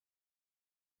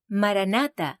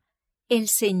Maranata, el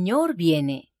Señor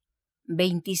viene.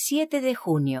 27 de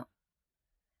junio.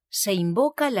 Se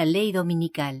invoca la ley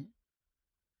dominical.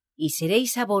 Y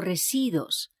seréis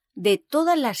aborrecidos de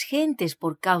todas las gentes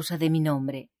por causa de mi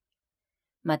nombre.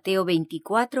 Mateo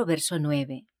 24, verso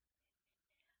 9.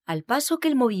 Al paso que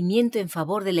el movimiento en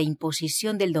favor de la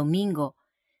imposición del domingo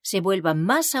se vuelva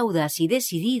más audaz y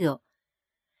decidido,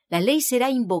 la ley será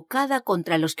invocada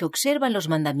contra los que observan los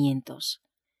mandamientos.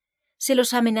 Se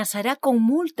los amenazará con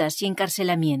multas y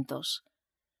encarcelamientos.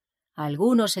 A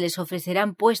algunos se les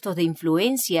ofrecerán puestos de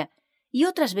influencia y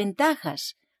otras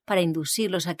ventajas para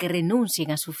inducirlos a que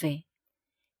renuncien a su fe.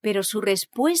 Pero su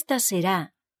respuesta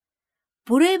será: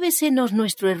 pruébesenos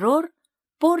nuestro error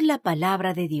por la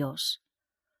palabra de Dios.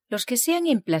 Los que sean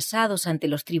emplazados ante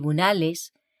los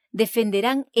tribunales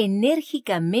defenderán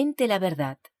enérgicamente la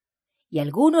verdad, y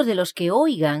algunos de los que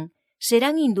oigan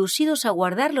serán inducidos a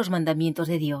guardar los mandamientos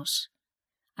de Dios.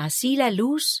 Así la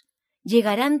luz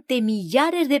llegará ante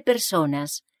millares de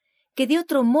personas que de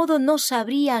otro modo no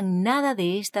sabrían nada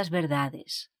de estas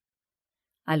verdades.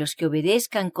 A los que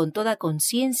obedezcan con toda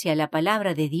conciencia la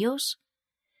palabra de Dios,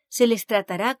 se les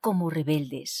tratará como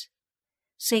rebeldes.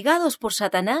 Cegados por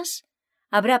Satanás,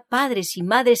 habrá padres y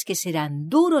madres que serán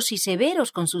duros y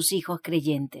severos con sus hijos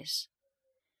creyentes.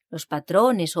 Los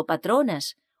patrones o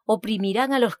patronas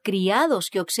oprimirán a los criados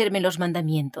que observen los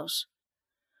mandamientos.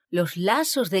 Los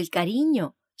lazos del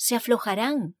cariño se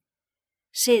aflojarán,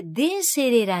 se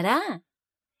desheredará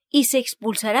y se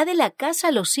expulsará de la casa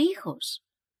a los hijos.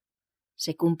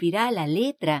 Se cumplirá a la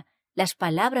letra las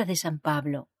palabras de San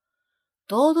Pablo: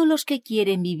 todos los que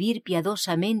quieren vivir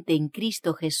piadosamente en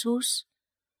Cristo Jesús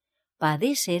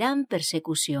padecerán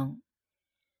persecución.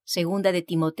 Segunda de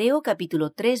Timoteo,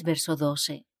 capítulo 3, verso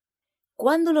 12.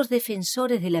 Cuando los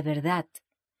defensores de la verdad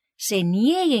se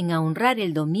nieguen a honrar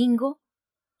el domingo,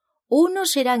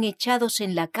 unos serán echados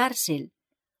en la cárcel,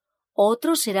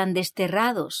 otros serán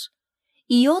desterrados,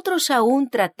 y otros aún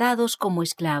tratados como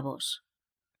esclavos.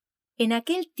 En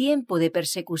aquel tiempo de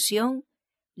persecución,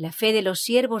 la fe de los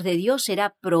siervos de Dios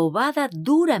será probada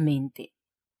duramente.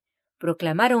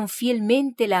 Proclamaron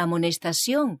fielmente la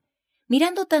amonestación,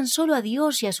 mirando tan solo a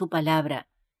Dios y a su palabra.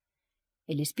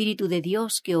 El Espíritu de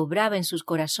Dios que obraba en sus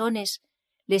corazones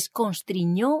les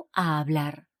constriñó a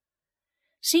hablar.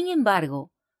 Sin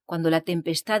embargo, cuando la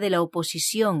tempestad de la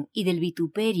oposición y del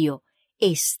vituperio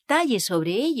estalle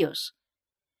sobre ellos,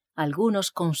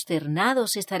 algunos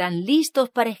consternados estarán listos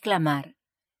para exclamar: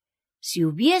 si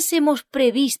hubiésemos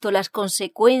previsto las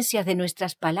consecuencias de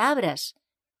nuestras palabras,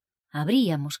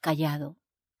 habríamos callado.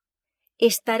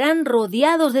 Estarán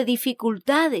rodeados de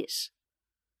dificultades.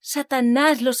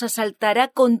 Satanás los asaltará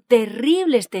con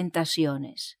terribles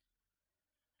tentaciones.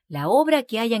 La obra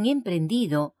que hayan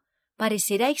emprendido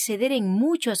parecerá exceder en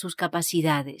mucho a sus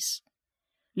capacidades.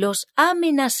 Los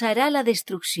amenazará la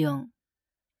destrucción.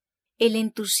 El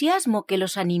entusiasmo que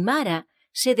los animara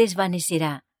se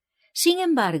desvanecerá. Sin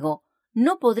embargo,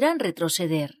 no podrán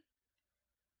retroceder.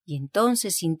 Y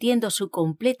entonces, sintiendo su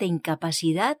completa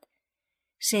incapacidad,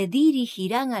 se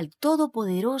dirigirán al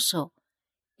Todopoderoso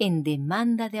en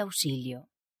demanda de auxilio.